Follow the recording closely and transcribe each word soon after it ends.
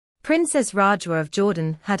Princess Rajwa of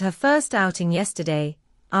Jordan had her first outing yesterday,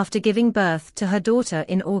 after giving birth to her daughter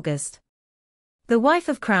in August. The wife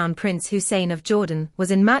of Crown Prince Hussein of Jordan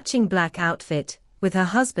was in matching black outfit, with her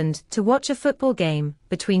husband to watch a football game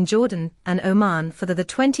between Jordan and Oman for the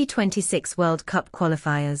 2026 World Cup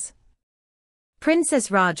qualifiers. Princess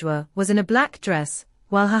Rajwa was in a black dress,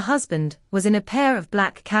 while her husband was in a pair of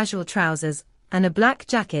black casual trousers and a black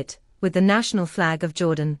jacket with the national flag of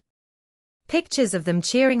Jordan. Pictures of them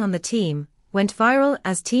cheering on the team went viral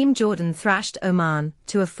as Team Jordan thrashed Oman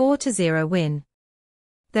to a 4-0 win.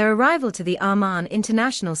 Their arrival to the Amman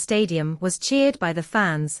International Stadium was cheered by the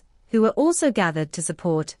fans, who were also gathered to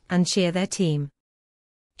support and cheer their team.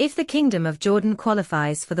 If the Kingdom of Jordan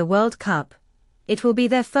qualifies for the World Cup, it will be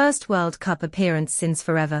their first World Cup appearance since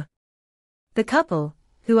forever. The couple,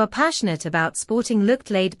 who are passionate about sporting,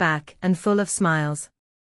 looked laid back and full of smiles.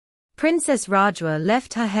 Princess Rajwa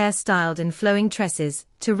left her hair styled in flowing tresses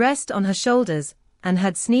to rest on her shoulders and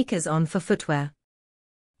had sneakers on for footwear.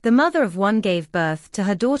 The mother of one gave birth to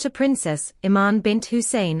her daughter Princess Amman bint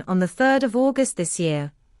Hussein on the 3rd of August this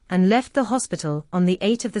year and left the hospital on the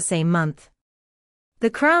 8th of the same month. The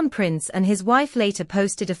Crown Prince and his wife later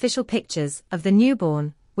posted official pictures of the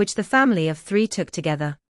newborn, which the family of 3 took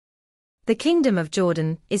together. The Kingdom of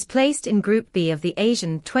Jordan is placed in Group B of the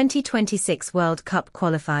Asian 2026 World Cup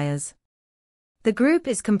qualifiers. The group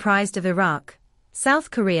is comprised of Iraq,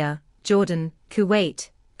 South Korea, Jordan,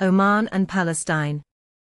 Kuwait, Oman and Palestine.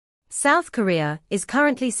 South Korea is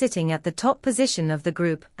currently sitting at the top position of the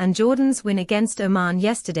group, and Jordan's win against Oman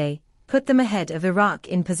yesterday put them ahead of Iraq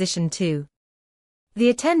in position 2. The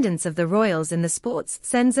attendance of the royals in the sports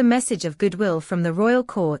sends a message of goodwill from the royal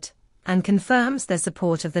court and confirms their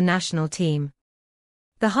support of the national team.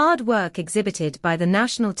 The hard work exhibited by the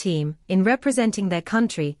national team in representing their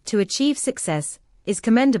country to achieve success is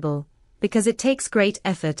commendable, because it takes great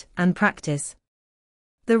effort and practice.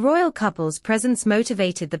 The royal couple's presence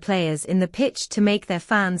motivated the players in the pitch to make their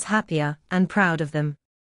fans happier and proud of them.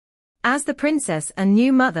 As the princess and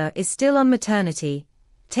new mother is still on maternity,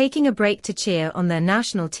 taking a break to cheer on their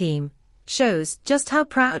national team shows just how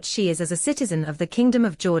proud she is as a citizen of the Kingdom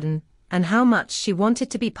of Jordan and how much she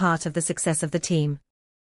wanted to be part of the success of the team.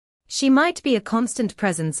 She might be a constant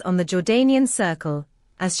presence on the Jordanian circle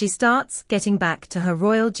as she starts getting back to her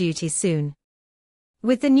royal duties soon.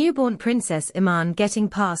 With the newborn Princess Amman getting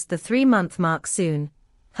past the 3-month mark soon,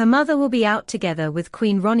 her mother will be out together with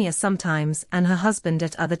Queen Rania sometimes and her husband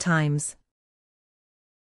at other times.